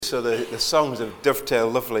so the songs have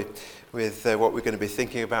dovetailed lovely with what we're going to be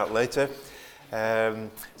thinking about later.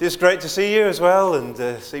 It's great to see you as well,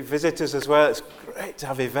 and see visitors as well. It's great to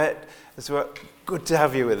have Yvette as well. Good to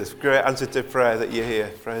have you with us. Great answer to prayer that you're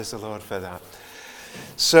here. Praise the Lord for that.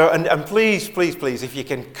 So, and please, if you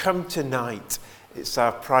can come tonight, it's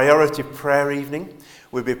our priority prayer evening.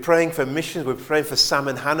 We'll be praying for missions. We'll be praying for Sam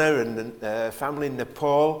and Hannah and the family in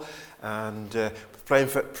Nepal, and praying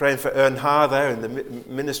for Ernha there in the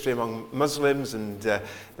ministry among Muslims, and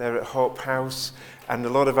they're at Hope House, and a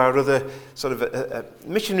lot of our other sort of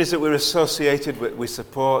missionaries that we're associated with. We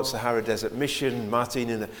support Sahara Desert Mission,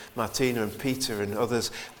 Martina and Peter and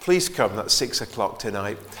others. Please come. That's 6 o'clock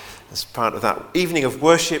tonight as part of that evening of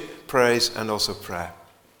worship, praise, and also prayer.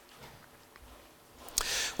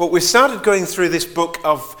 Well, we started going through this book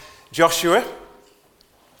of Joshua.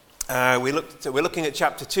 We're looking at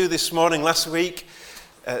chapter 2 this morning. Last week,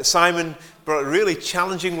 Simon brought a really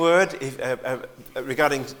challenging word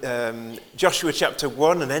regarding Joshua chapter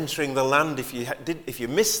 1 and entering the land. If you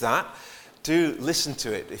missed that, do listen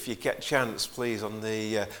to it if you get a chance, please, on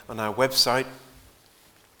our website.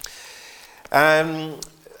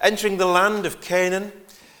 Entering the land of Canaan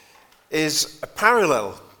is a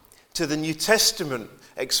parallel to the New Testament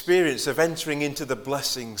experience of entering into the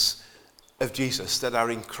blessings of Jesus that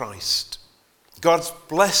are in Christ. God's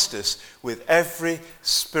blessed us with every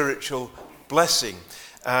spiritual blessing.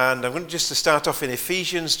 And I'm going to start off in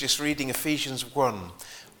Ephesians, just reading Ephesians 1,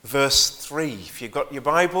 verse 3. If you've got your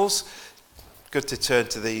Bibles, good to turn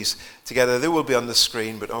to these together. They will be on the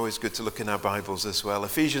screen, but always good to look in our Bibles as well.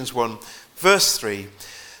 Ephesians 1, verse 3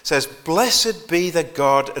 says, "Blessed be the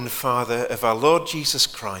God and Father of our Lord Jesus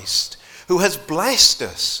Christ, who has blessed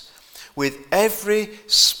us with every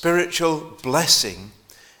spiritual blessing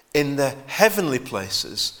in the heavenly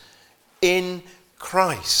places in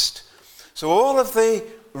Christ." So all of the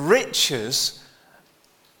riches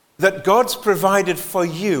that God's provided for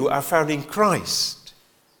you are found in Christ.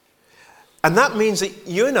 And that means that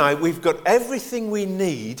you and I, we've got everything we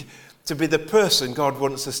need to be the person God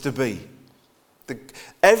wants us to be.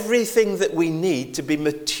 Everything that we need to be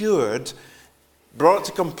matured, brought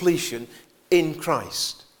to completion in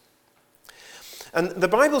Christ. And the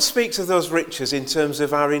Bible speaks of those riches in terms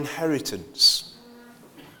of our inheritance.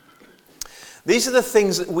 These are the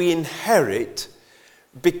things that we inherit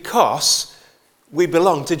because we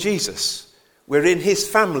belong to Jesus. We're in his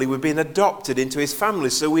family. We've been adopted into his family,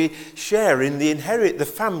 so we share in the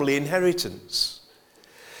family inheritance.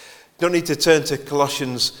 Don't need to turn to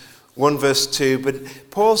Colossians 1 verse 2, but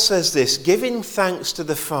Paul says this, "Giving thanks to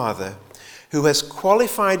the Father, who has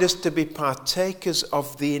qualified us to be partakers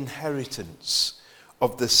of the inheritance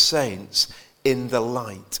of the saints in the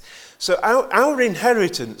light." So our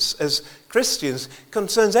inheritance as Christians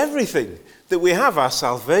concerns everything that we have: our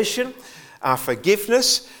salvation, our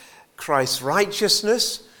forgiveness, Christ's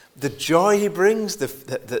righteousness, the joy he brings,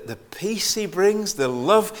 the peace he brings, the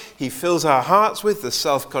love he fills our hearts with, the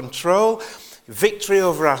self-control, victory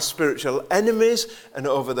over our spiritual enemies and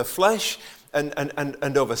over the flesh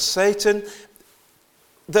and over Satan.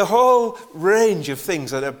 The whole range of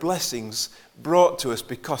things that are blessings brought to us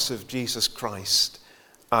because of Jesus Christ,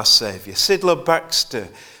 our Saviour. Sidlow Baxter,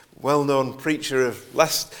 well-known preacher of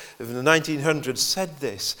the 1900s, said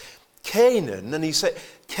this: Canaan, and he said,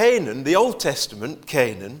 Canaan, the Old Testament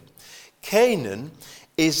Canaan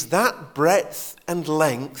is that breadth and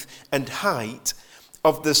length and height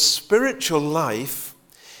of the spiritual life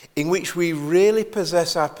in which we really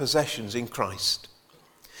possess our possessions in Christ.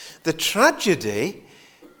 The tragedy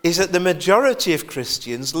is that the majority of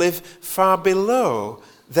Christians live far below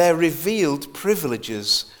their revealed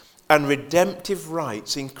privileges and redemptive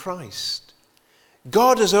rights in Christ.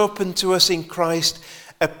 God has opened to us in Christ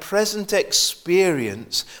a present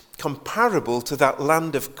experience comparable to that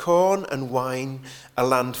land of corn and wine, a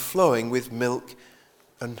land flowing with milk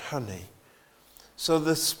and honey. So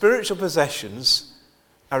the spiritual possessions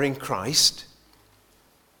are in Christ.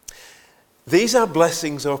 These are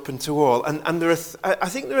blessings open to all. And I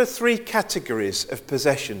think there are three categories of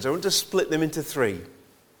possessions. I want to split them into three.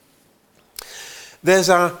 There's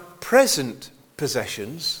our present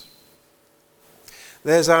possessions.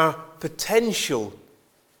 There's our potential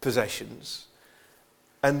possessions.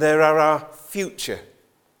 And there are our future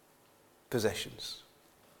possessions.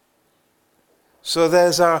 So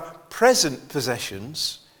there's our present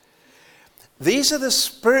possessions. These are the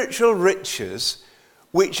spiritual riches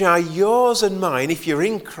which are yours and mine if you're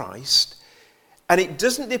in Christ, and it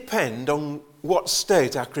doesn't depend on what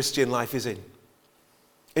state our Christian life is in.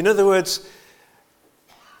 In other words,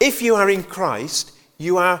 if you are in Christ,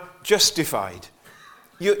 you are justified.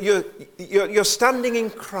 Your standing in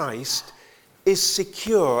Christ is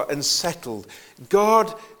secure and settled.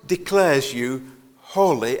 God declares you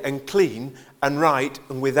holy and clean and right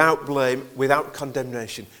and without blame, without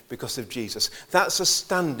condemnation because of Jesus. That's a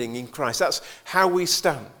standing in Christ. That's how we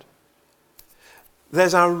stand.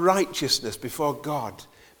 There's our righteousness before God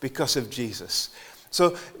because of Jesus.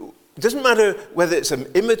 So it doesn't matter whether it's an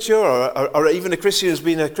immature or even a Christian who's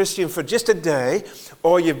been a Christian for just a day,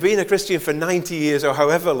 or you've been a Christian for 90 years or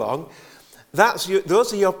however long.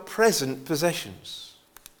 Those are your present possessions.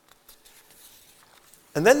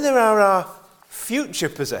 And then there are our future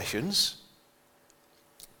possessions,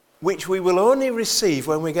 which we will only receive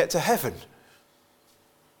when we get to heaven.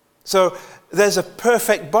 So there's a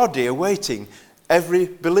perfect body awaiting every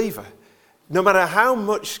believer. No matter how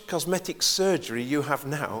much cosmetic surgery you have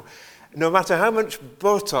now, no matter how much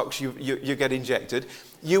Botox you get injected,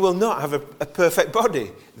 you will not have a perfect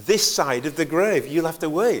body this side of the grave. You'll have to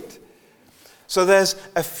wait. So there's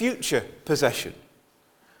a future possession.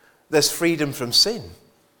 There's freedom from sin.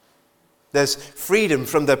 There's freedom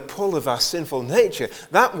from the pull of our sinful nature.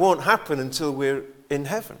 That won't happen until we're in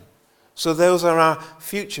heaven. So those are our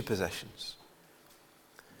future possessions.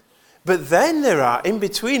 But then there are, in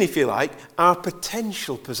between, if you like, our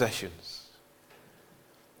potential possessions.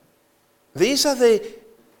 These are the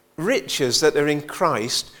riches that are in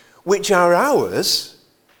Christ, which are ours,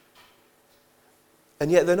 and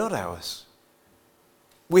yet they're not ours.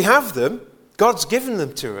 We have them, God's given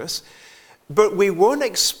them to us, but we won't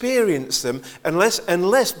experience them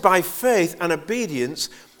unless by faith and obedience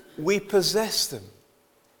we possess them.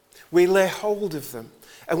 We lay hold of them.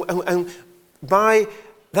 And by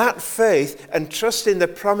that faith and trust in the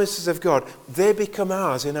promises of God, they become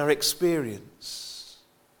ours in our experience.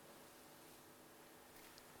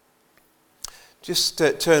 Just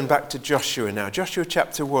turn back to Joshua now. Joshua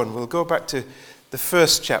chapter 1. We'll go back to the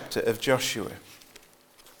first chapter of Joshua.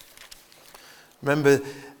 Remember,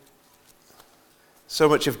 so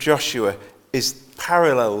much of Joshua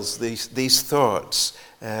parallels these thoughts.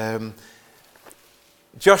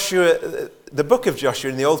 Joshua, the book of Joshua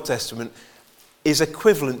in the Old Testament, is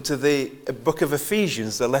equivalent to the book of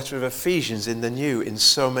Ephesians, the letter of Ephesians in the New, in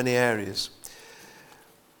so many areas.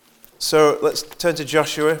 So let's turn to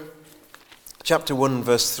Joshua, chapter 1,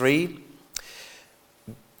 verse 3.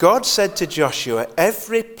 God said to Joshua,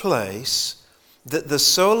 "Every place that the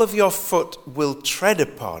sole of your foot will tread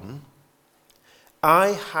upon,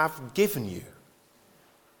 I have given you,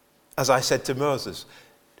 as I said to Moses."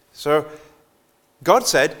 So God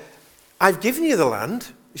said, I've given you the land,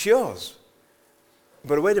 it's yours.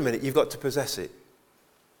 But wait a minute, you've got to possess it.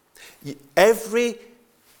 Every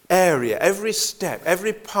area, every step,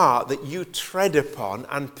 every part that you tread upon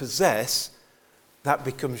and possess, that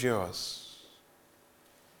becomes yours.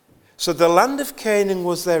 So the land of Canaan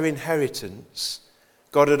was their inheritance.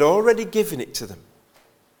 God had already given it to them.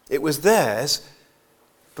 It was theirs,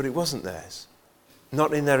 but it wasn't theirs.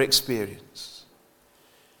 Not in their experience.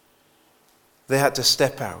 They had to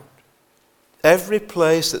step out. Every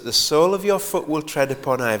place that the sole of your foot will tread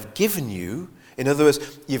upon, I have given you. In other words,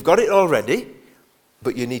 you've got it already,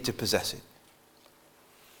 but you need to possess it.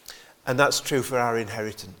 And that's true for our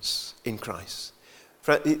inheritance in Christ.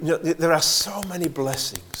 There are so many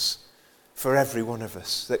blessings for every one of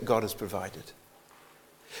us that God has provided.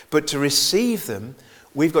 But to receive them,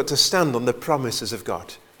 we've got to stand on the promises of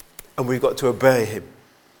God. And we've got to obey him.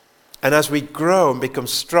 And as we grow and become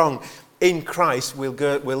strong in Christ, we'll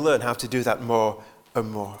learn how to do that more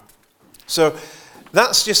and more. So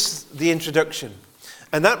that's just the introduction.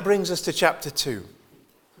 And that brings us to chapter 2.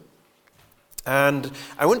 And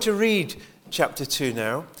I want to read chapter 2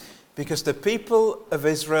 now, because the people of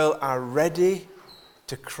Israel are ready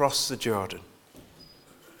to cross the Jordan.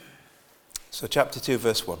 So chapter 2,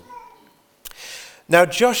 verse 1. Now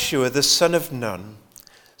Joshua the son of Nun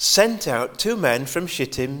sent out 2 men from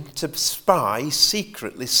Shittim to spy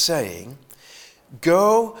secretly, saying,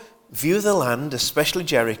 "Go view the land, especially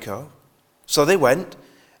Jericho." So they went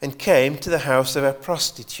and came to the house of a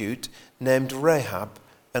prostitute named Rahab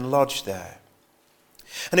and lodged there.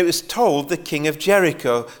 And it was told the king of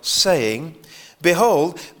Jericho, saying,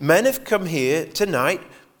 "Behold, men have come here tonight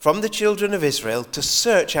from the children of Israel to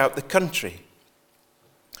search out the country."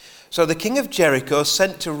 So the king of Jericho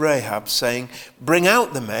sent to Rahab, saying, "Bring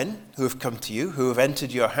out the men who have come to you, who have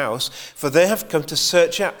entered your house, for they have come to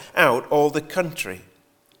search out all the country."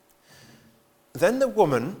 Then the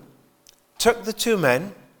woman took the 2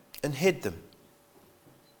 men and hid them.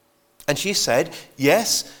 And she said,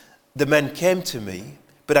 "Yes, the men came to me,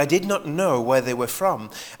 but I did not know where they were from.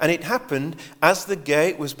 And it happened, as the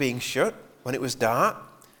gate was being shut, when it was dark,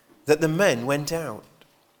 that the men went out.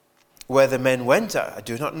 Where the men went, I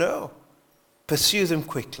do not know. Pursue them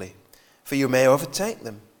quickly, for you may overtake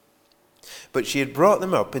them." But she had brought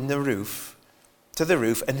them up to the roof,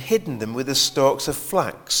 and hidden them with the stalks of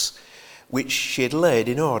flax, which she had laid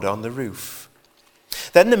in order on the roof.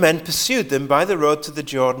 Then the men pursued them by the road to the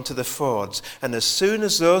Jordan to the fords, and as soon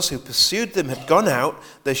as those who pursued them had gone out,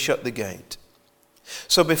 they shut the gate.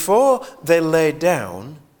 So before they lay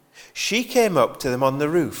down, she came up to them on the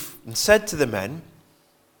roof and said to the men,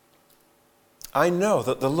 "I know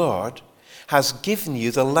that the Lord has given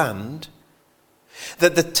you the land,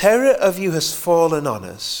 that the terror of you has fallen on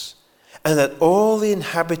us, and that all the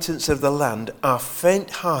inhabitants of the land are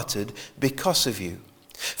faint-hearted because of you.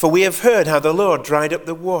 For we have heard how the Lord dried up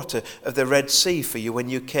the water of the Red Sea for you when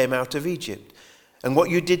you came out of Egypt, and what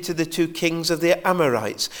you did to the 2 kings of the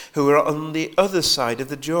Amorites who were on the other side of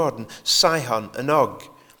the Jordan, Sihon and Og,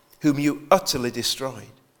 whom you utterly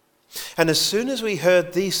destroyed. And as soon as we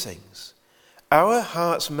heard these things, our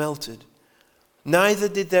hearts melted. Neither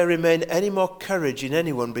did there remain any more courage in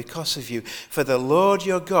anyone because of you. For the Lord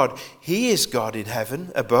your God, he is God in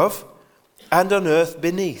heaven above and on earth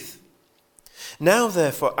beneath. Now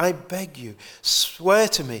therefore, I beg you, swear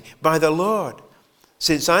to me by the Lord,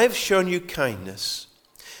 since I have shown you kindness,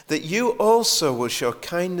 that you also will show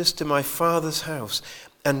kindness to my father's house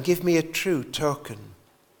and give me a true token.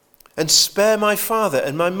 And spare my father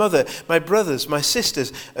and my mother, my brothers, my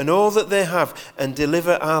sisters, and all that they have, and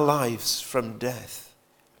deliver our lives from death."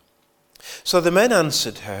 So the men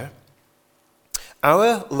answered her,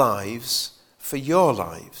 "Our lives for your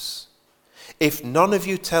lives, if none of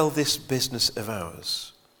you tell this business of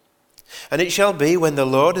ours. And it shall be, when the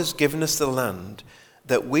Lord has given us the land,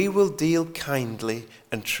 that we will deal kindly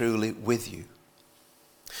and truly with you."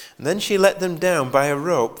 And then she let them down by a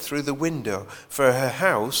rope through the window, for her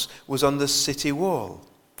house was on the city wall.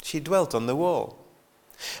 She dwelt on the wall.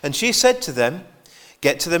 And she said to them,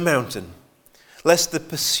 "Get to the mountain, lest the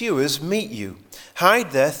pursuers meet you.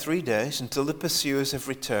 Hide there 3 days until the pursuers have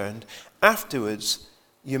returned. Afterwards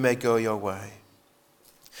you may go your way."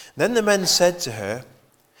 Then the men said to her,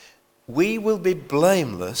 "We will be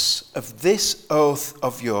blameless of this oath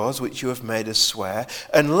of yours which you have made us swear,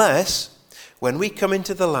 unless, when we come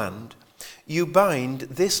into the land, you bind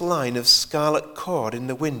this line of scarlet cord in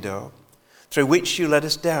the window, through which you let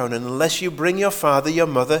us down, and unless you bring your father, your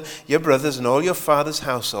mother, your brothers, and all your father's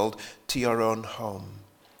household to your own home.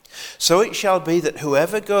 So it shall be that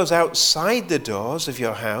whoever goes outside the doors of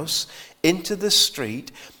your house into the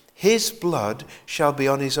street, his blood shall be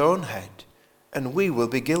on his own head, and we will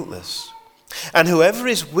be guiltless. And whoever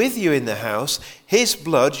is with you in the house, his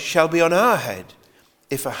blood shall be on our head,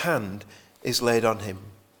 if a hand is laid on him.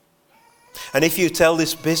 And if you tell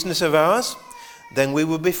this business of ours, then we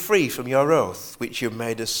will be free from your oath, which you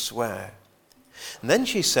made us swear." And then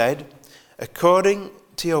she said, "According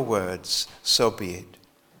to your words, so be it."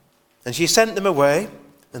 And she sent them away,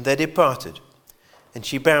 and they departed. And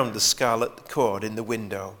she bound the scarlet cord in the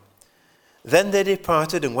window. Then they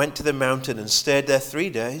departed and went to the mountain and stayed there 3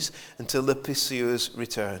 days until the pursuers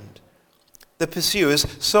returned. The pursuers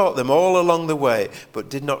sought them all along the way, but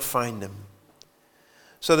did not find them.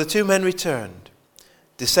 So the 2 men returned,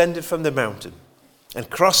 descended from the mountain, and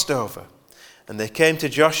crossed over. And they came to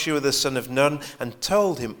Joshua the son of Nun and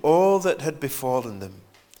told him all that had befallen them.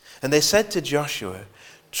 And they said to Joshua,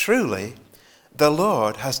 "Truly, the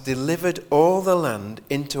Lord has delivered all the land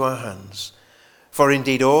into our hands. For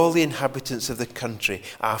indeed all the inhabitants of the country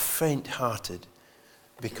are faint-hearted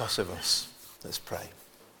because of us." Let's pray.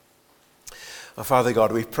 Our Father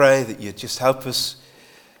God, we pray that you just help us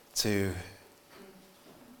to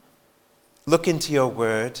look into your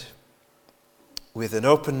word with an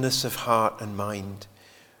openness of heart and mind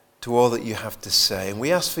to all that you have to say. And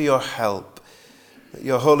we ask for your help, that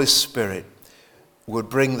your Holy Spirit would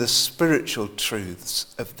bring the spiritual truths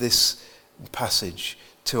of this passage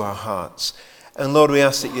to our hearts. And Lord, we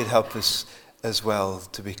ask that you'd help us as well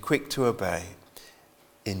to be quick to obey.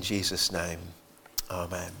 In Jesus' name,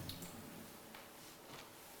 amen.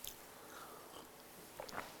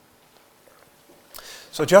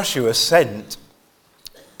 So Joshua sent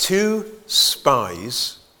 2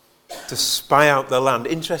 spies to spy out the land.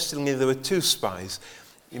 Interestingly, there were 2 spies.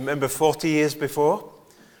 You remember 40 years before?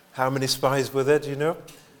 How many spies were there, do you know?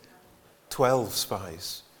 12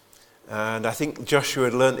 spies. And I think Joshua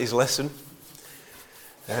had learnt his lesson.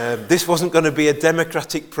 This wasn't going to be a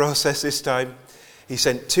democratic process this time. He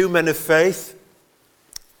sent 2 men of faith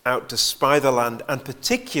out to spy the land, and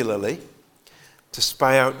particularly to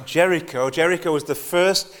spy out Jericho. Jericho was the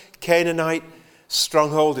first Canaanite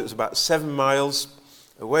stronghold. It was about 7 miles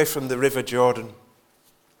away from the River Jordan.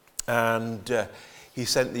 And he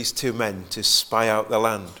sent these two men to spy out the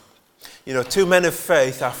land. You know, two men of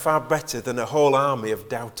faith are far better than a whole army of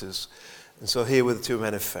doubters. And so here were the two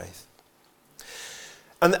men of faith.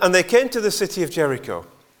 And they came to the city of Jericho.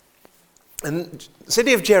 And the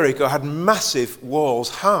city of Jericho had massive walls,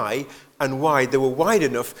 high and wide. They were wide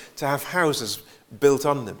enough to have houses built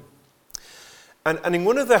on them. And in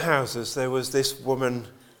one of the houses, there was this woman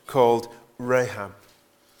called Rahab.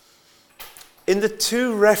 In the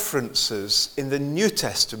two references in the New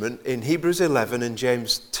Testament, in Hebrews 11 and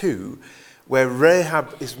James 2, where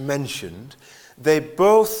Rahab is mentioned, they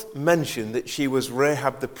both mention that she was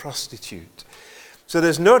Rahab the prostitute. So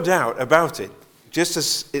there's no doubt about it, just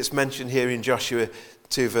as it's mentioned here in Joshua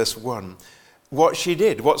 2 verse 1, what she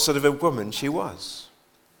did, what sort of a woman she was.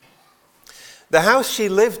 The house she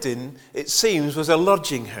lived in, it seems, was a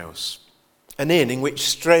lodging house, an inn in which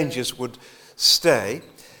strangers would stay.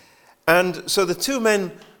 And so the two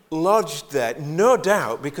men lodged there, no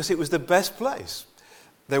doubt, because it was the best place.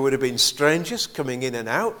 There would have been strangers coming in and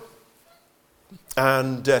out,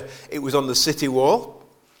 and it was on the city wall,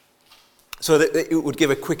 so that it would give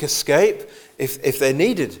a quick escape if they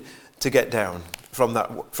needed to get down from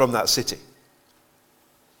that city.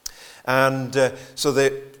 And so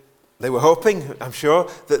they were hoping, I'm sure,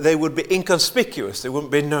 that they would be inconspicuous, they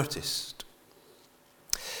wouldn't be noticed.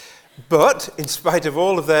 But in spite of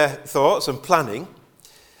all of their thoughts and planning,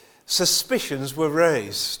 suspicions were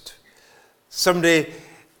raised. Somebody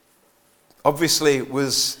obviously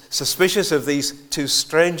was suspicious of these two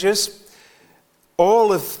strangers.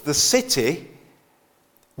 All of the city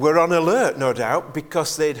were on alert, no doubt,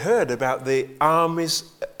 because they'd heard about the army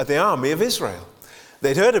of Israel.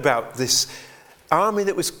 They'd heard about this army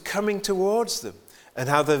that was coming towards them and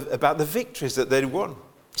about the victories that they'd won.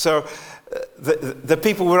 So the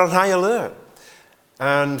people were on high alert.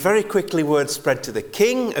 And very quickly word spread to the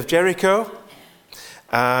king of Jericho,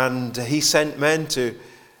 and he sent men to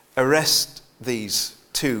arrest these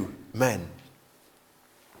two men.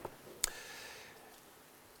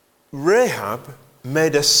 Rahab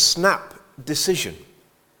made a snap decision,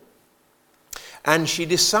 and she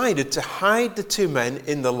decided to hide the two men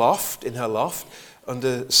in her loft,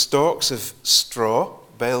 under stalks of straw,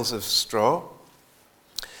 bales of straw.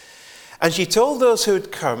 And she told those who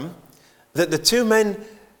had come that the two men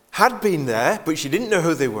had been there, but she didn't know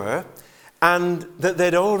who they were, and that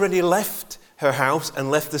they'd already left her house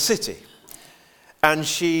and left the city. And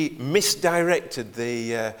she misdirected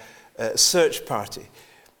the search party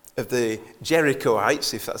of the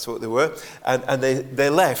Jerichoites, if that's what they were, and they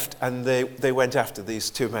left and they went after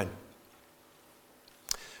these two men.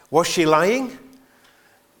 Was she lying?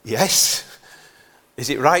 Yes.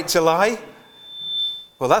 Is it right to lie?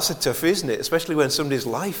 Well, that's a toughie, isn't it? Especially when somebody's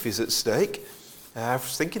life is at stake. I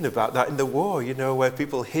was thinking about that in the war, where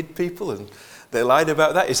people hid people and they lied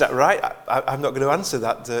about that. Is that right? I'm not going to answer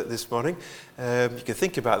that this morning. You can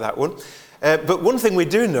think about that one. But one thing we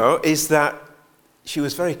do know is that she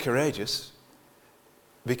was very courageous,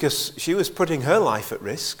 because she was putting her life at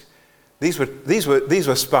risk. These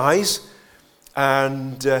were spies,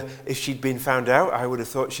 and if she'd been found out, I would have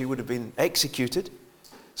thought she would have been executed.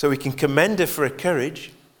 So we can commend her for her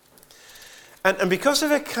courage. And because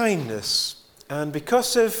of her kindness, and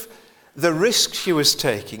because of the risk she was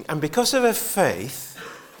taking, and because of her faith,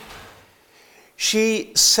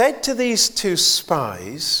 she said to these two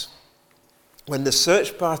spies, when the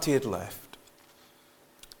search party had left,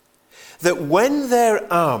 that when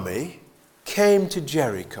their army came to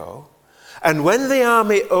Jericho, and when the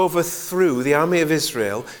army of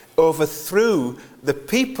Israel overthrew the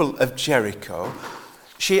people of Jericho,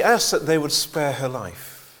 she asked that they would spare her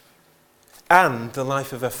life and the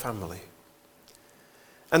life of her family.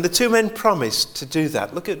 And the two men promised to do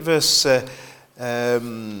that. Look at verse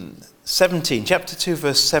 17, chapter 2,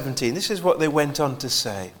 verse 17. This is what they went on to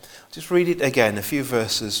say. I'll just read it again, a few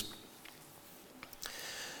verses.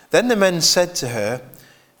 Then the men said to her,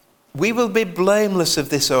 "We will be blameless of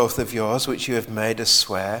this oath of yours, which you have made us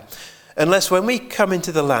swear, unless when we come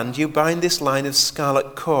into the land you bind this line of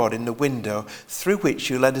scarlet cord in the window through which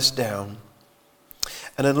you led us down.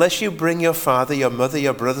 And unless you bring your father, your mother,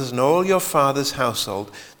 your brothers, and all your father's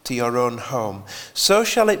household to your own home. So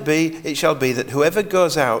shall it shall be that whoever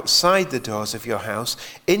goes outside the doors of your house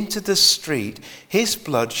into the street, his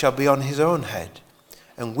blood shall be on his own head,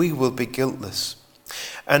 and we will be guiltless.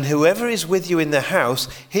 And whoever is with you in the house,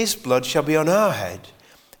 his blood shall be on our head,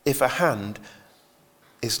 if a hand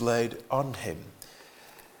is laid on him."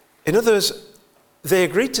 In other words, they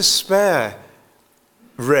agreed to spare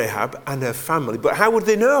Rahab and her family, but how would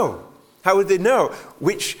they know? How would they know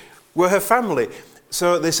which were her family?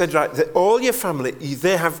 So they said, right, that all your family,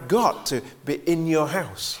 they have got to be in your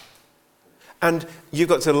house. And you've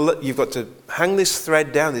got to hang this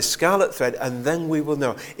thread down, this scarlet thread, and then we will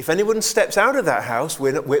know. If anyone steps out of that house,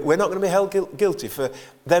 we're not going to be held guilty for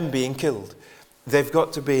them being killed. They've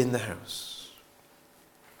got to be in the house.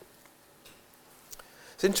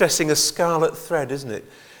 It's interesting, a scarlet thread, isn't it?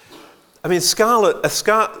 I mean,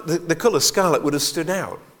 the colour scarlet would have stood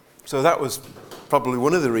out. So that was probably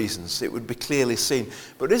one of the reasons it would be clearly seen.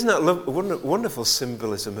 But isn't that a wonderful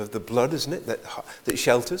symbolism of the blood, isn't it, that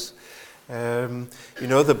shelters?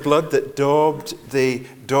 The blood that daubed the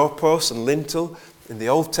doorpost and lintel in the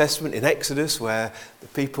Old Testament, in Exodus, where the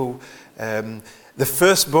people, the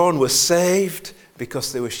firstborn were saved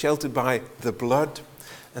because they were sheltered by the blood.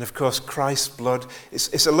 And of course, Christ's blood.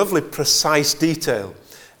 It's a lovely, precise detail.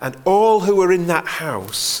 And all who were in that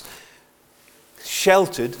house,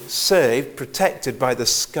 sheltered, saved, protected by the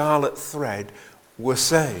scarlet thread, were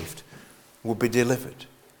saved, would be delivered.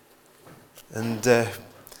 And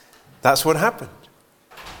that's what happened.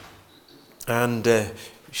 And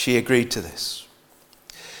she agreed to this.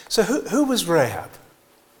 So who was Rahab?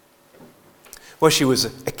 Well, she was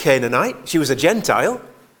a Canaanite. She was a Gentile.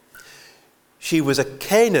 She was a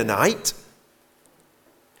Canaanite.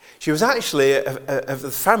 She was actually of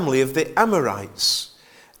the family of the Amorites.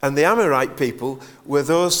 And the Amorite people were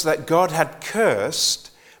those that God had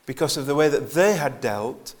cursed because of the way that they had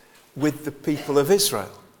dealt with the people of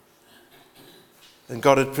Israel. And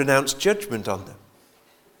God had pronounced judgment on them.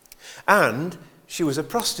 And she was a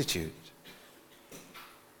prostitute.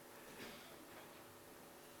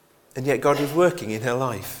 And yet God was working in her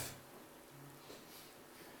life.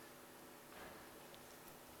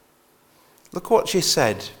 Look what she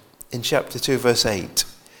said in chapter 2, verse 8.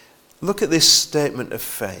 Look at this statement of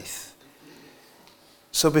faith.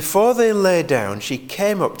 So before they lay down, she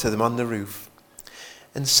came up to them on the roof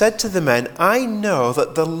and said to the men, I know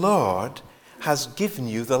that the Lord has given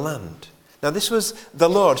you the land. Now this was the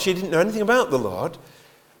Lord. She didn't know anything about the Lord.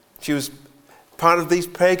 She was part of these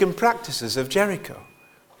pagan practices of Jericho.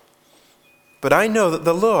 But I know that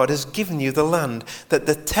the Lord has given you the land, that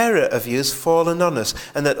the terror of you has fallen on us,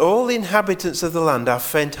 and that all the inhabitants of the land are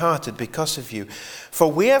faint-hearted because of you.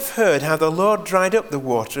 For we have heard how the Lord dried up the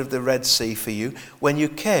water of the Red Sea for you when you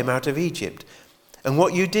came out of Egypt, and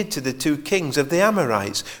what you did to the two kings of the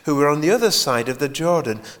Amorites, who were on the other side of the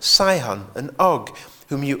Jordan, Sihon and Og,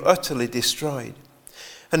 whom you utterly destroyed.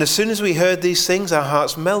 And as soon as we heard these things, our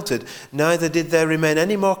hearts melted, neither did there remain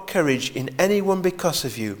any more courage in anyone because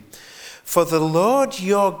of you. For the Lord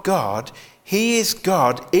your God, he is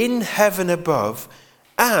God in heaven above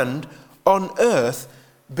and on earth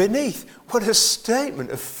beneath. What a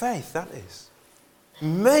statement of faith that is.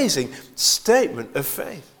 Amazing statement of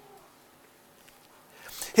faith.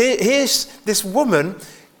 Here's this woman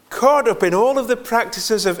caught up in all of the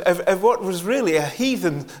practices of what was really a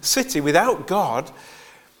heathen city without God.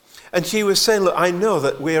 And she was saying, look, I know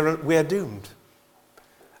that we are doomed.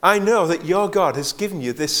 I know that your God has given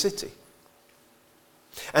you this city.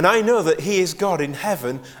 And I know that he is God in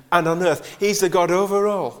heaven and on earth. He's the God over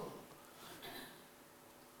all.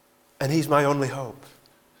 And he's my only hope.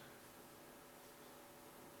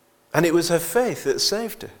 And it was her faith that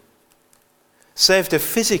saved her. Saved her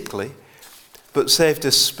physically, but saved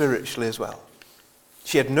her spiritually as well.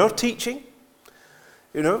 She had no teaching.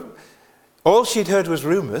 All she'd heard was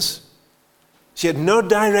rumors. She had no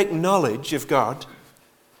direct knowledge of God.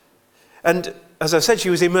 And as I said, she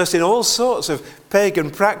was immersed in all sorts of pagan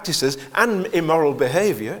practices and immoral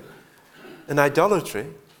behavior and idolatry.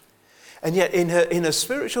 And yet in her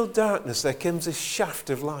spiritual darkness, there comes this shaft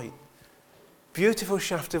of light. Beautiful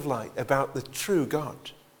shaft of light about the true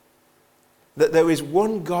God. That there is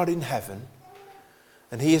one God in heaven,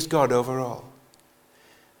 and he is God over all.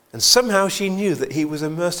 And somehow she knew that he was a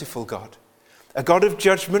merciful God. A God of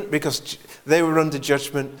judgment because they were under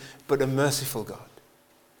judgment, but a merciful God.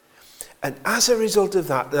 And as a result of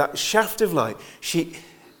that shaft of light, she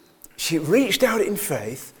reached out in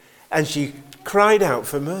faith and she cried out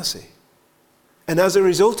for mercy. And as a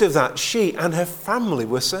result of that, she and her family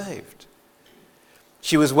were saved.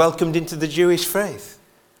 She was welcomed into the Jewish faith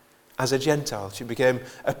as a Gentile. She became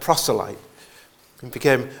a proselyte and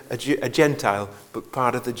became a Gentile, but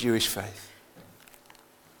part of the Jewish faith.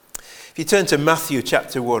 If you turn to Matthew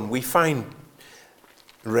chapter 1, we find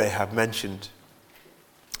Rahab mentioned.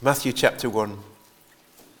 Matthew chapter 1. I'm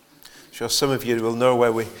sure some of you will know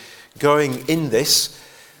where we're going in this.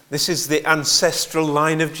 This is the ancestral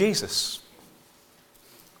line of Jesus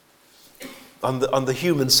on the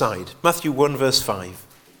human side. Matthew 1 verse 5.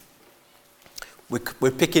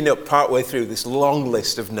 We're picking up partway through this long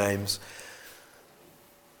list of names.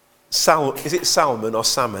 Is it Salmon or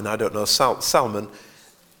Salmon? I don't know. Salmon.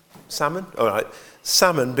 Salmon? All right.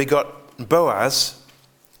 Salmon begot Boaz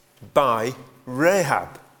by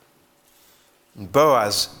Rahab.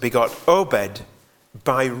 Boaz begot Obed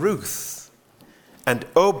by Ruth. And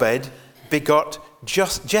Obed begot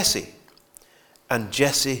Jesse. And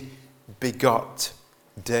Jesse begot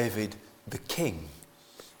David the king.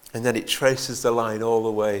 And then it traces the line all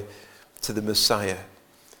the way to the Messiah.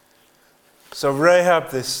 So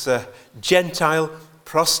Rahab, this Gentile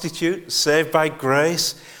prostitute saved by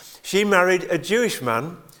grace, she married a Jewish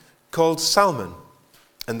man called Salmon.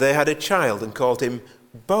 And they had a child and called him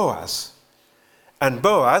Boaz. And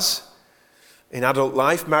Boaz, in adult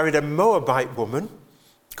life, married a Moabite woman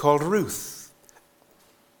called Ruth.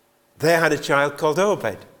 They had a child called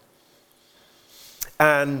Obed.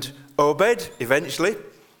 And Obed, eventually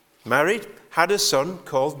married, had a son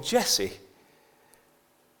called Jesse.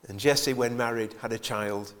 And Jesse, when married, had a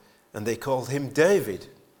child, and they called him David.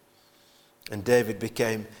 And David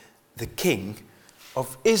became the king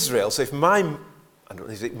of Israel. So if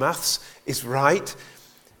maths is right,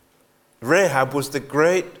 Rahab was the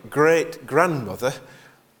great-great-grandmother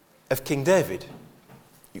of King David.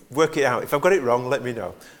 Work it out. If I've got it wrong, let me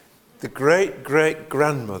know. The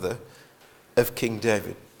great-great-grandmother of King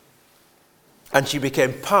David. And she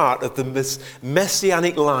became part of the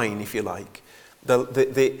messianic line, if you like,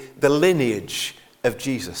 the lineage of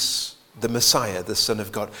Jesus, the Messiah, the Son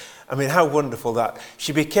of God. I mean, how wonderful that.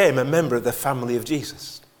 She became a member of the family of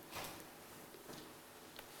Jesus.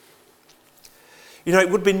 You know,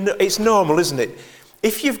 it's normal, isn't it?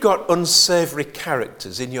 If you've got unsavoury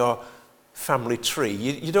characters in your family tree,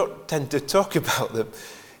 you don't tend to talk about them.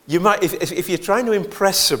 You might, if you're trying to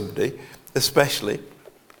impress somebody, especially,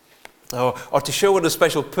 or to show what a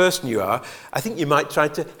special person you are, I think you might try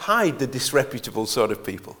to hide the disreputable sort of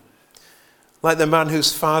people. Like the man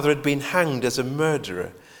whose father had been hanged as a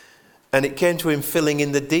murderer, and it came to him filling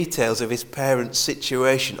in the details of his parents'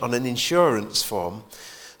 situation on an insurance form.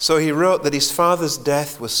 So he wrote that his father's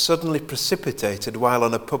death was suddenly precipitated while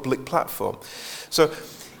on a public platform. So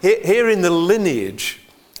here in the lineage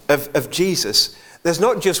of Jesus, there's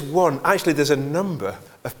not just one, actually there's a number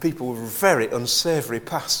of people with very unsavoury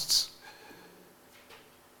pasts.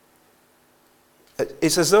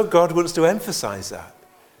 It's as though God wants to emphasize that,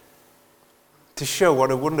 to show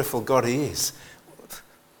what a wonderful God he is.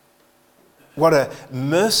 What a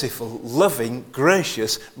merciful, loving,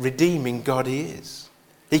 gracious, redeeming God he is.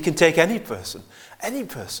 He can take any person, and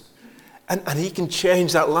he can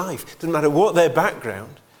change that life. Doesn't matter what their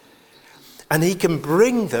background. And he can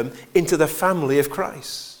bring them into the family of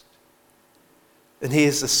Christ. And he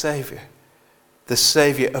is the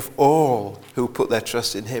Saviour of all who put their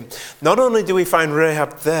trust in him. Not only do we find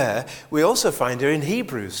Rahab there, we also find her in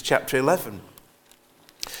Hebrews chapter 11.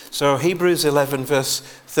 So Hebrews 11 verse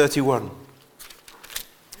 31.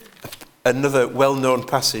 Another well-known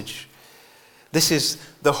passage. This is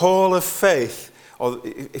the hall of faith, or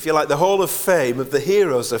if you like, the hall of fame of the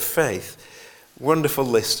heroes of faith. Wonderful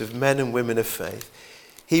list of men and women of faith.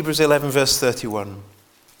 Hebrews 11 verse 31.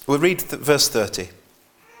 We'll read verse 30.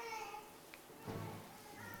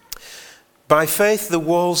 By faith the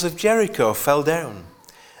walls of Jericho fell down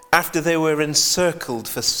after they were encircled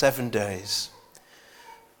for 7 days.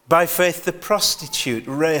 By faith the prostitute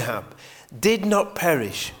Rahab did not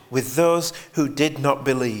perish with those who did not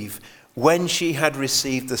believe when she had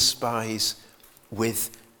received the spies with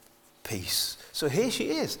peace. So here she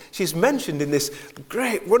is. She's mentioned in this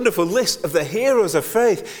great, wonderful list of the heroes of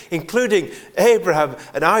faith, including Abraham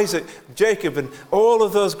and Isaac, Jacob, and all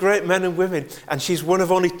of those great men and women. And she's one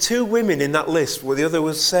of only 2 women in that list, where the other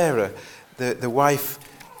was Sarah, the wife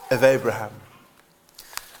of Abraham.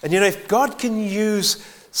 And you know, if God can use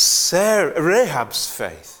Rahab's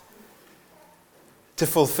faith to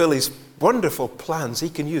fulfill his wonderful plans, he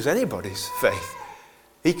can use anybody's faith.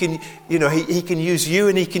 He can use you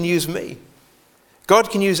and he can use me. God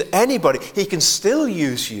can use anybody. He can still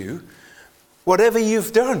use you, whatever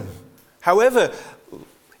you've done. However,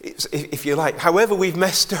 if you like, however we've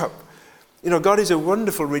messed up. You know, God is a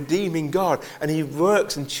wonderful, redeeming God, and he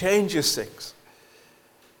works and changes things.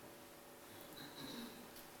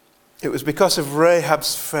 It was because of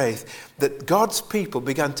Rahab's faith that God's people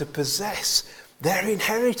began to possess their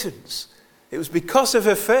inheritance. It was because of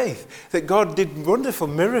her faith that God did wonderful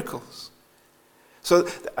miracles. So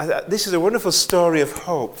this is a wonderful story of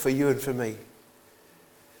hope for you and for me.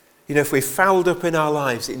 You know, if we're fouled up in our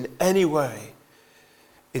lives in any way,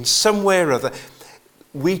 in some way or other,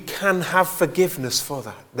 we can have forgiveness for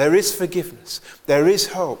that. There is forgiveness. There is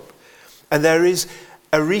hope. And there is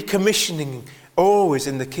a recommissioning always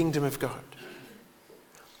in the kingdom of God.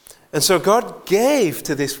 And so God gave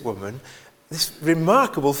to this woman this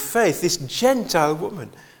remarkable faith, this Gentile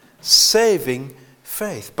woman, saving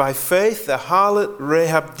faith. By faith, the harlot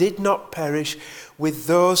Rahab did not perish with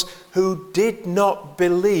those who did not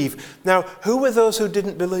believe. Now, who were those who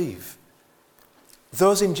didn't believe?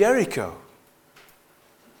 Those in Jericho.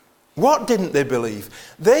 What didn't they believe?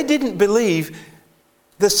 They didn't believe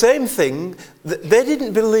the same thing. They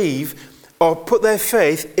didn't believe or put their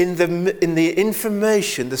faith in the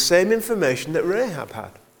information, the same information that Rahab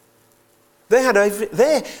had.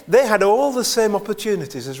 They had all the same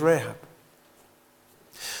opportunities as Rahab.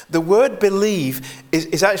 The word believe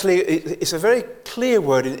is actually, it's a very clear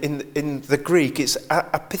word in the Greek. It's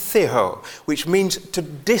apitheo, which means to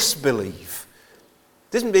disbelieve.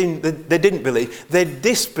 It doesn't mean that they didn't believe, they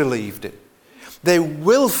disbelieved it. They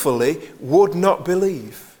willfully would not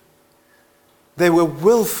believe. They were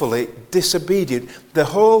willfully disobedient, the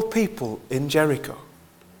whole people in Jericho.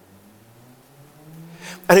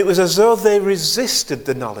 And it was as though they resisted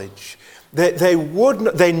the knowledge.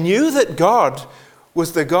 They knew that God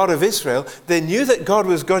was the God of Israel. They knew that God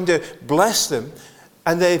was going to bless them.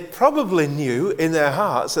 And they probably knew in their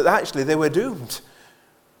hearts that actually they were doomed.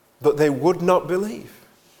 But they would not believe.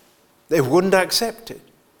 They wouldn't accept it.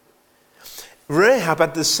 Rahab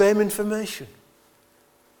had the same information.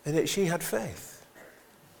 And yet she had faith.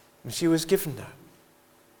 And she was given that.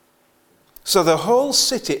 So the whole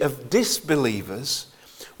city of disbelievers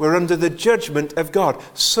were under the judgment of God.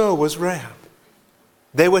 So was Rahab.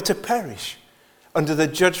 They were to perish under the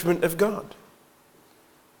judgment of God.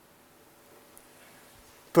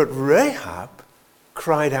 But Rahab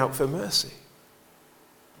cried out for mercy.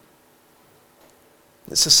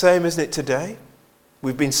 It's the same, isn't it, today?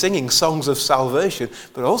 We've been singing songs of salvation,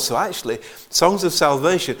 but also actually songs of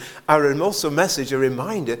salvation are also a message, a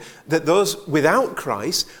reminder that those without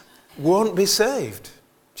Christ won't be saved.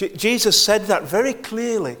 Jesus said that very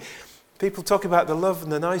clearly. People talk about the love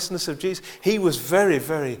and the niceness of Jesus. He was very,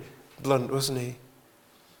 very blunt, wasn't he?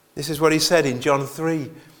 This is what he said in John 3.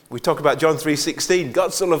 We talk about John 3:16.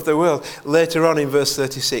 God so loved the world. Later on in verse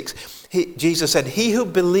 36, Jesus said, "He who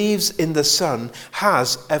believes in the Son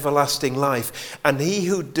has everlasting life, and he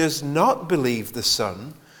who does not believe the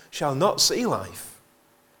Son shall not see life.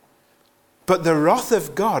 But the wrath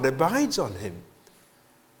of God abides on him."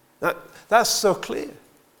 That's so clear.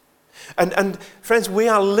 And friends, we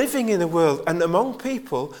are living in a world and among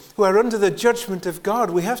people who are under the judgment of God.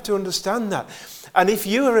 We have to understand that. And if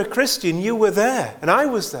you are a Christian, you were there, and I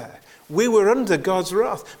was there. We were under God's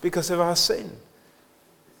wrath because of our sin.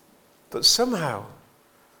 But somehow,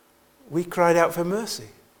 we cried out for mercy.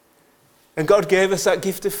 And God gave us that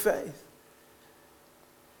gift of faith.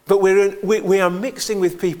 But we are mixing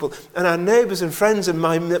with people, and our neighbours and friends and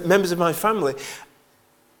members of my family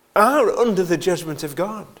are under the judgment of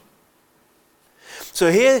God.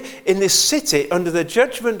 So here in this city, under the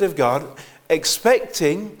judgment of God,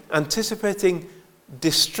 anticipating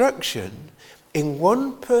destruction, in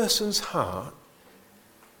one person's heart,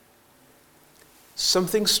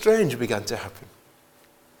 something strange began to happen.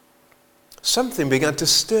 Something began to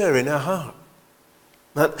stir in her heart.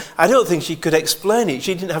 Now, I don't think she could explain it.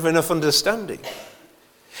 She didn't have enough understanding.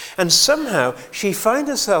 And somehow she found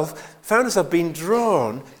herself being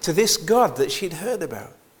drawn to this God that she'd heard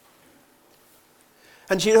about.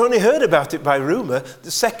 And she'd only heard about it by rumour,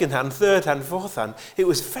 the second hand, third hand, fourth hand. It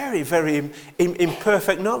was very, very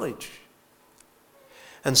imperfect knowledge.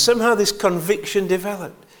 And somehow this conviction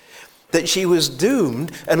developed that she was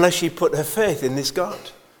doomed unless she put her faith in this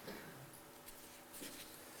God.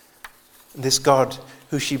 This God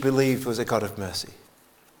who she believed was a God of mercy.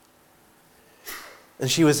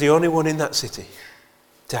 And she was the only one in that city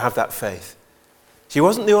to have that faith. She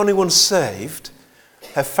wasn't the only one saved.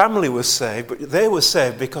 Her family was saved, but they were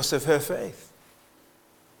saved because of her faith.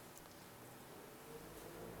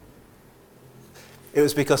 It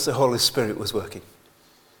was because the Holy Spirit was working.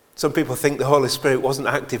 Some people think the Holy Spirit wasn't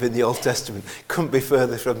active in the Old Testament. Couldn't be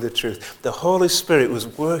further from the truth. The Holy Spirit was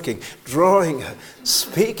working, drawing her,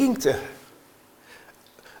 speaking to her,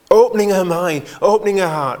 opening her mind, opening her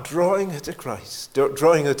heart, drawing her to Christ,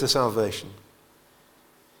 drawing her to salvation.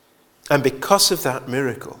 And because of that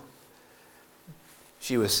miracle,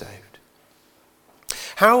 she was saved.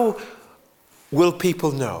 How will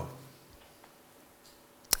people know?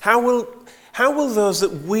 How will those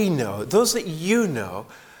that we know, those that you know,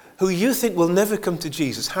 who you think will never come to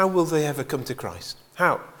Jesus, how will they ever come to Christ?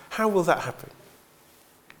 How will that happen?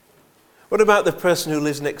 What about the person who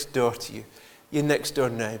lives next door to you, your next door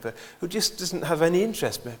neighbour, who just doesn't have any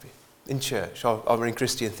interest maybe in church or in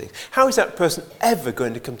Christian things? How is that person ever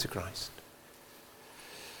going to come to Christ?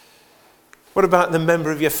 What about the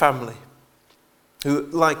member of your family who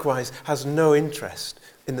likewise has no interest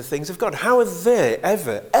in the things of God? How are they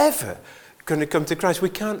ever going to come to Christ? We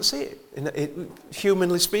can't see it,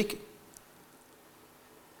 humanly speaking.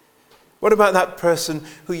 What about that person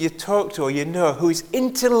who you talk to or you know who is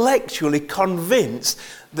intellectually convinced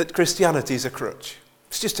that Christianity is a crutch?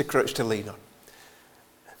 It's just a crutch to lean on.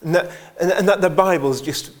 And that the Bible's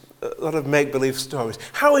just a lot of make-believe stories.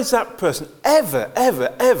 How is that person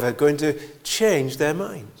ever going to change their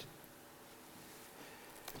mind?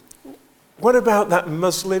 What about that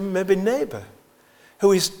Muslim, maybe neighbour,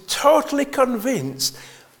 who is totally convinced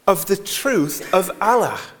of the truth of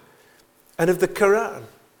Allah and of the Quran?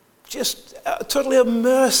 Just totally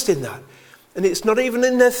immersed in that. And it's not even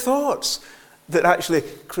in their thoughts that actually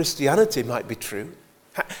Christianity might be true.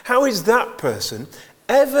 How is that person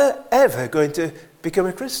ever going to become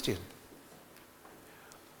a Christian?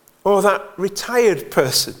 Or that retired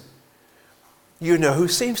person, who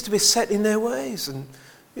seems to be set in their ways and,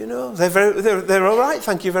 they're all right,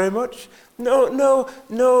 thank you very much.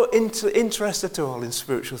 No interest at all in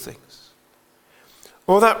spiritual things.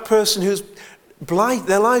 Or that person who's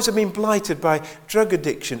their lives have been blighted by drug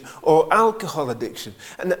addiction or alcohol addiction,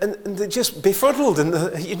 and they're just befuddled. And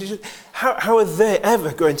how are they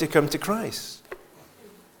ever going to come to Christ?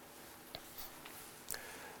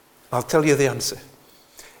 I'll tell you the answer.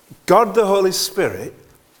 God the Holy Spirit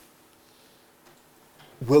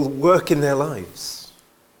will work in their lives.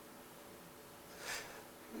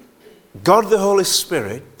 God the Holy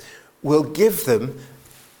Spirit will give them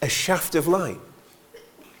a shaft of light.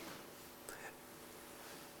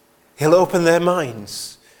 He'll open their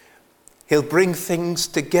minds. He'll bring things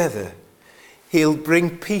together. He'll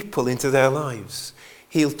bring people into their lives.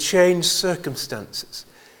 He'll change circumstances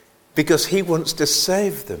because he wants to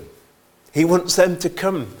save them. He wants them to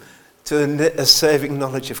come to a saving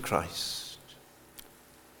knowledge of Christ.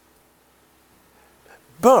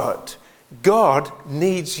 But God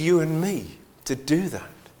needs you and me to do that.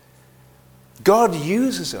 God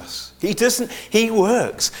uses us. He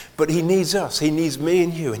works, but he needs us. He needs me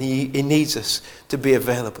and you, and he needs us to be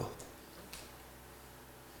available.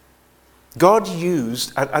 God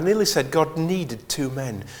used, I nearly said God needed two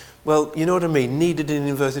men. Well, you know what I mean? Needed in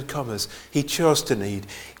inverted commas. He chose to need.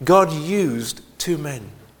 God used two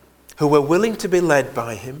men who were willing to be led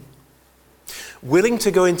by him, willing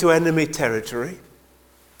to go into enemy territory,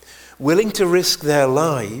 willing to risk their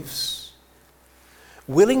lives,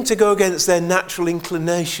 willing to go against their natural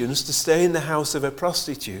inclinations to stay in the house of a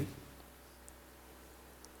prostitute.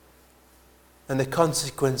 And the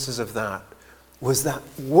consequences of that was that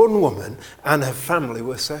one woman and her family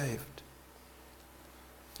were saved.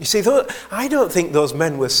 You see, I don't think those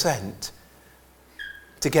men were sent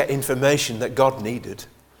to get information that God needed,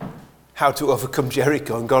 how to overcome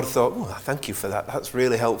Jericho, and God thought, thank you for that, that's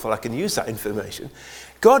really helpful, I can use that information.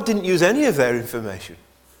 God didn't use any of their information.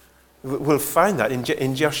 We'll find that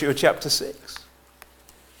in Joshua chapter 6.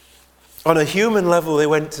 On a human level, they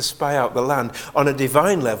went to spy out the land. On a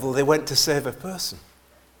divine level, they went to save a person.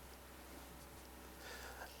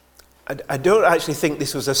 I don't actually think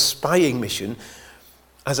this was a spying mission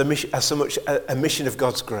as so much a mission of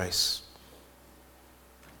God's grace.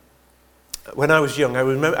 When I was young, I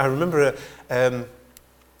remember a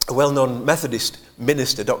well-known Methodist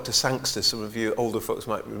minister, Dr. Sangster. Some of you older folks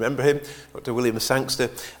might remember him, Dr. William Sangster,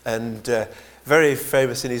 and very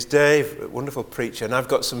famous in his day, wonderful preacher. And I've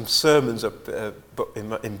got some sermons up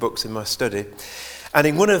in books in my study. And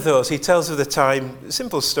in one of those, he tells of the time, a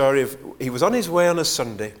simple story of he was on his way on a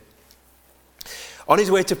Sunday, on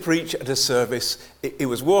his way to preach at a service. He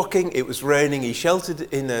was walking, it was raining, he sheltered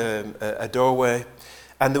in a doorway,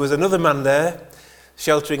 and there was another man there,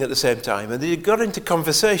 sheltering at the same time, and they got into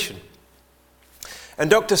conversation.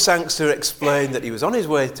 And Dr. Sangster explained that he was on his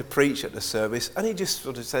way to preach at the service, and he just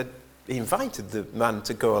sort of said, he invited the man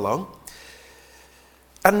to go along.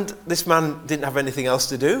 And this man didn't have anything else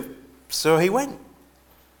to do, so he went.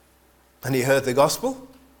 And he heard the gospel,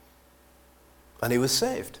 and he was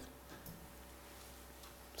saved.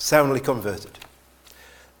 Soundly converted.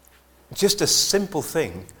 Just a simple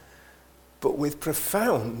thing, but with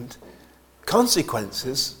profound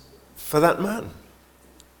consequences for that man.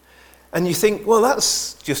 And you think, well,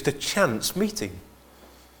 that's just a chance meeting.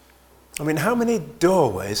 I mean, how many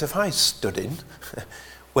doorways have I stood in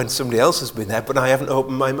when somebody else has been there, but I haven't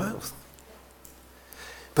opened my mouth?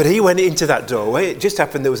 But he went into that doorway. It just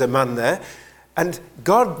happened there was a man there, and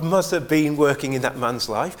God must have been working in that man's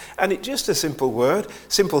life. And it's just a simple word,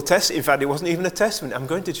 simple test. In fact, it wasn't even a testament. I'm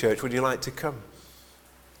going to church. Would you like to come?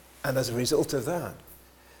 And as a result of that,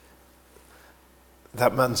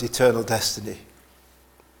 that man's eternal destiny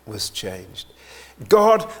was changed.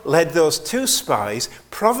 God led those two spies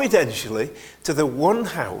providentially to the one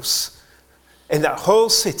house in that whole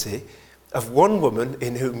city of one woman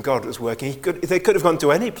in whom God was working. They could have gone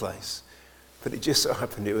to any place, but it just so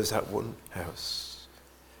happened it was that one house.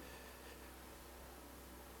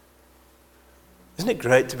 Isn't it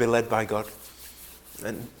great to be led by God?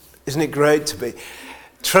 And isn't it great to be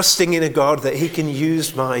trusting in a God that he can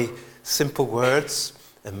use my simple words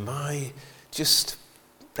and my just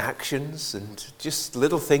actions and just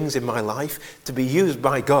little things in my life to be used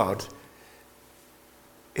by God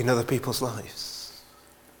in other people's lives?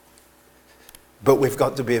 But we've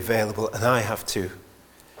got to be available, and I have to.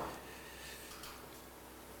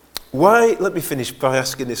 Why, let me finish by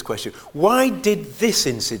asking this question. Why did this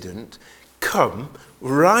incident come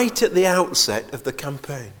right at the outset of the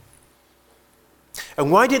campaign?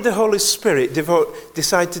 And why did the Holy Spirit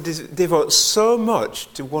decide to devote so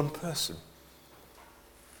much to one person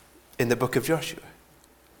in the book of Joshua?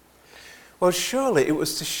 Well, surely it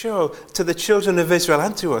was to show to the children of Israel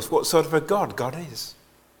and to us what sort of a God God is.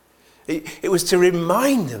 It was to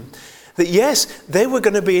remind them that yes, they were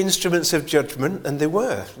going to be instruments of judgment, and they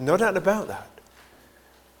were, no doubt about that.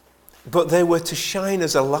 But they were to shine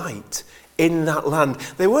as a light in that land.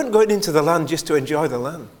 They weren't going into the land just to enjoy the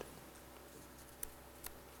land.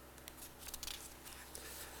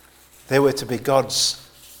 They were to be God's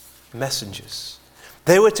messengers.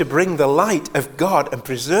 They were to bring the light of God and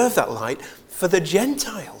preserve that light for the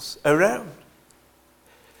Gentiles around.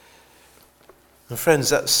 And friends,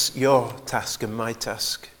 that's your task and my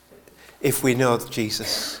task if we know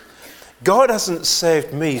Jesus. God hasn't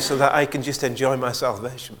saved me so that I can just enjoy my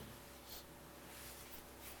salvation.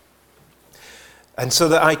 And so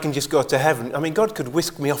that I can just go to heaven. I mean, God could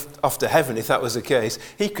whisk me off to heaven if that was the case.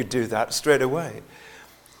 He could do that straight away.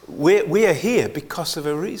 We are here because of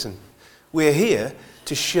a reason. We're here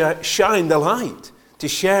to shine the light, to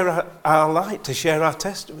share our light, to share our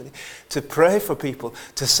testimony, to pray for people,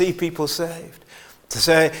 to see people saved,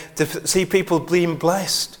 to see people being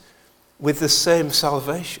blessed with the same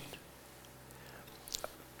salvation.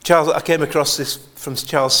 I came across this from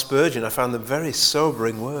Charles Spurgeon. I found them very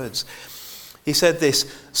sobering words. He said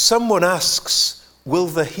this: someone asks, will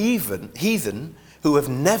the heathen who have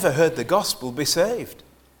never heard the gospel be saved?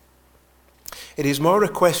 It is more a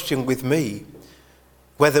question with me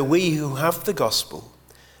whether we who have the gospel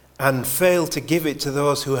and fail to give it to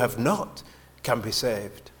those who have not can be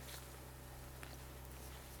saved.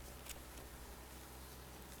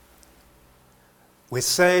 We're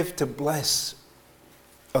saved to bless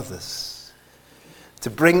others, to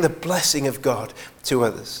bring the blessing of God to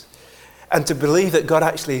others, and to believe that God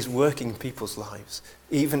actually is working in people's lives,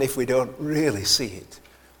 even if we don't really see it,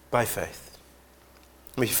 by faith.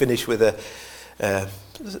 Let me finish with a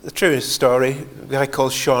true story. A guy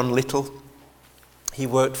called Sean Little. He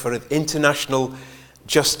worked for an international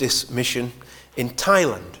justice mission in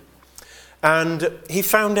Thailand. And he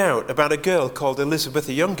found out about a girl called Elizabeth,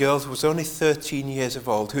 a young girl who was only 13 years of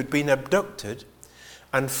old, who'd been abducted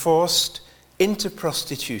and forced into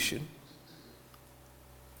prostitution,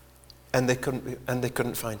 and they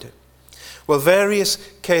couldn't find her. Well, various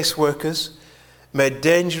caseworkers made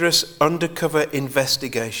dangerous undercover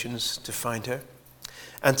investigations to find her,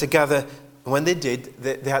 and to gather. When they did,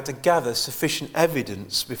 they had to gather sufficient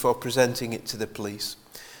evidence before presenting it to the police.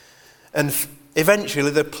 And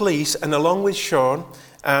eventually the police, and along with Sean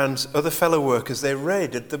and other fellow workers, they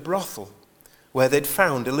raided the brothel where they'd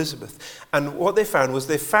found Elizabeth. And what they found was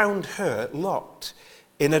they found her locked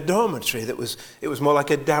in a dormitory it was more like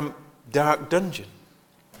a damp, dark dungeon.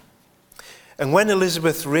 And when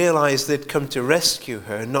Elizabeth realized they'd come to rescue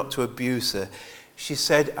her and not to abuse her, she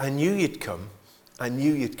said, I knew you'd come. I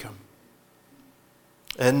knew you'd come.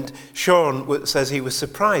 And Sean says he was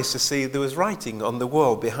surprised to see there was writing on the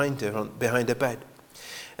wall behind her, behind her bed.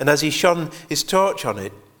 And as he shone his torch on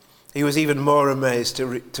it, he was even more amazed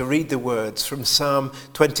to read the words from Psalm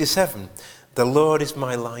 27. The Lord is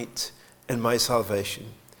my light and my salvation.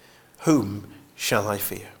 Whom shall I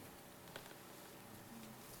fear?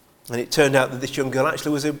 And it turned out that this young girl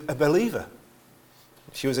actually was a believer.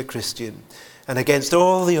 She was a Christian. And against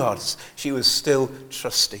all the odds, she was still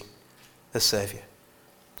trusting her Saviour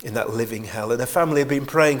in that living hell. And her family had been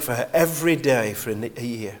praying for her every day for a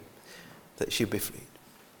year that she'd be freed.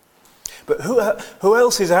 But who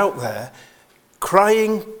else is out there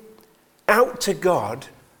crying out to God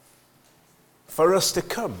for us to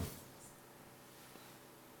come?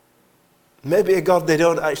 Maybe a God they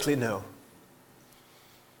don't actually know.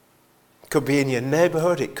 It could be in your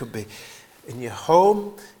neighbourhood, it could be in your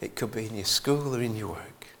home, it could be in your school or in your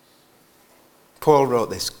work. Paul wrote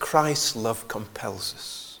this: Christ's love compels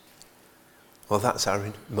us. Well, that's our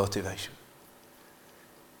motivation.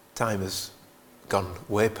 Time has gone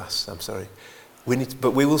way past, I'm sorry.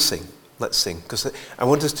 But we will sing. Let's sing. Because I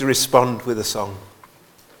want us to respond with a song.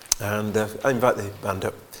 And I invite the band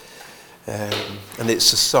up. And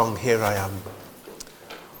it's a song, Here I Am.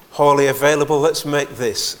 Wholly available. Let's make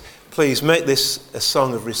this. Please make this a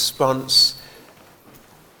song of response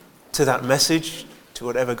to that message, to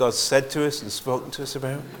whatever God said to us and spoken to us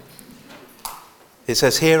about. It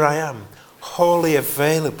says, Here I am, wholly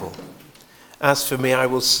available. As for me, I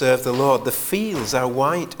will serve the Lord. The fields are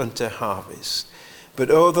white unto harvest, but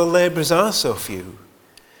oh, the labourers are so few.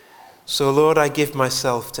 So, Lord, I give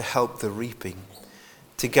myself to help the reaping,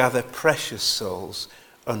 to gather precious souls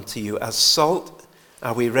unto you. As salt,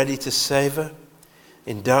 are we ready to savour?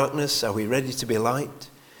 In darkness, are we ready to be light?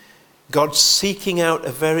 God's seeking out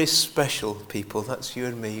a very special people, that's you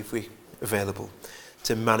and me, if we're available,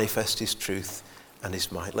 to manifest his truth and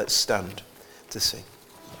his might. Let's stand to sing.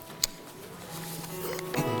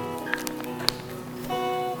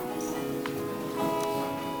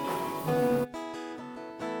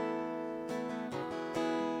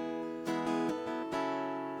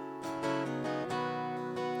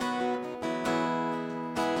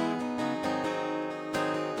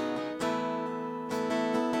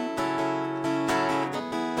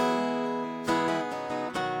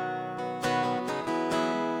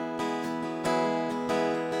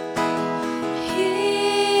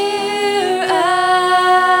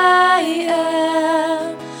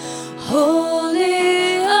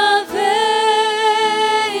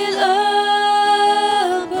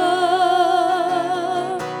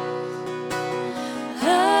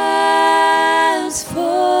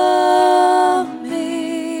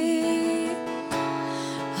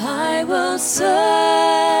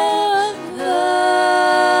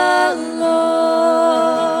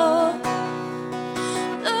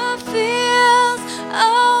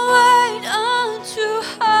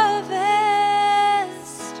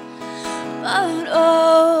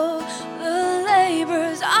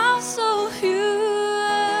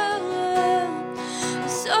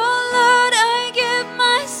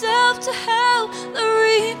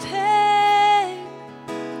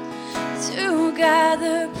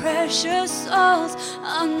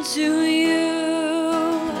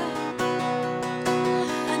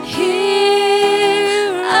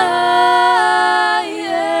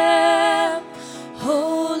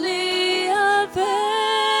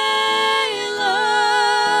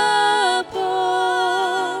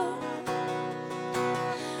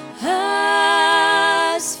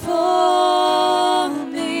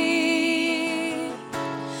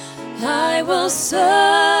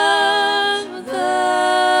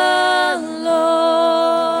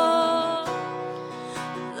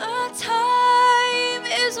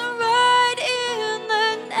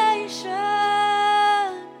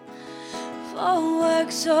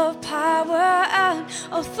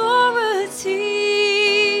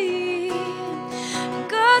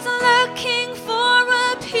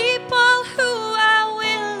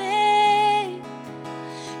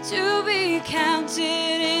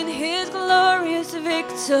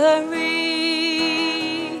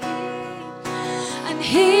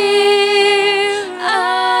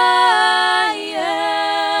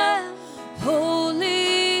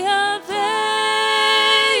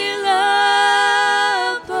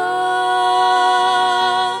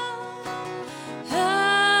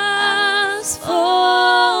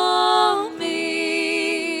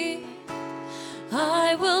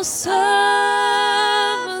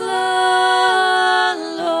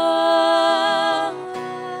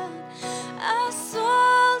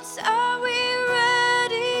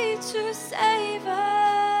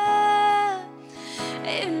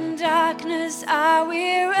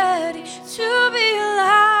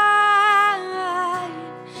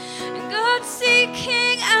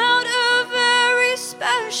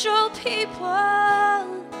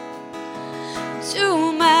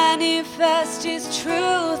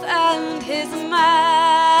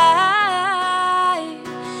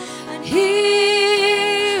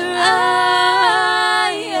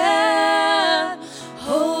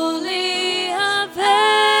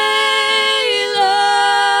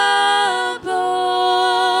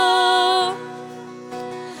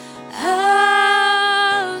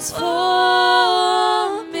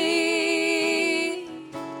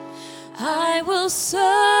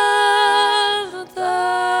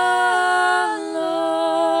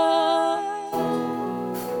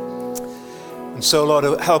 So,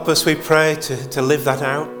 Lord, help us, we pray, to live that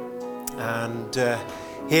out and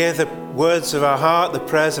hear the words of our heart, the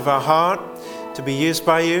prayers of our heart, to be used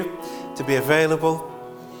by you, to be available,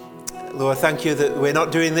 Lord, thank you that we're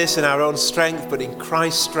not doing this in our own strength, but in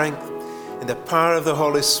Christ's strength, in the power of the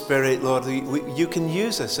Holy Spirit. Lord, you can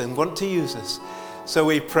use us and want to use us. So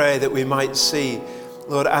we pray that we might see,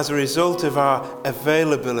 Lord, as a result of our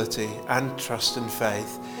availability and trust and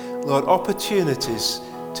faith, Lord, opportunities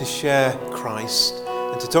to share Christ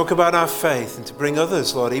and to talk about our faith and to bring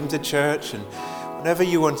others, Lord, even to church and whatever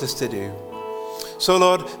you want us to do. So,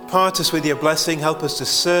 Lord, part us with your blessing. Help us to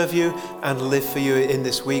serve you and live for you in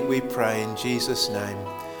this week, we pray in Jesus' name.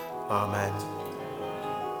 Amen.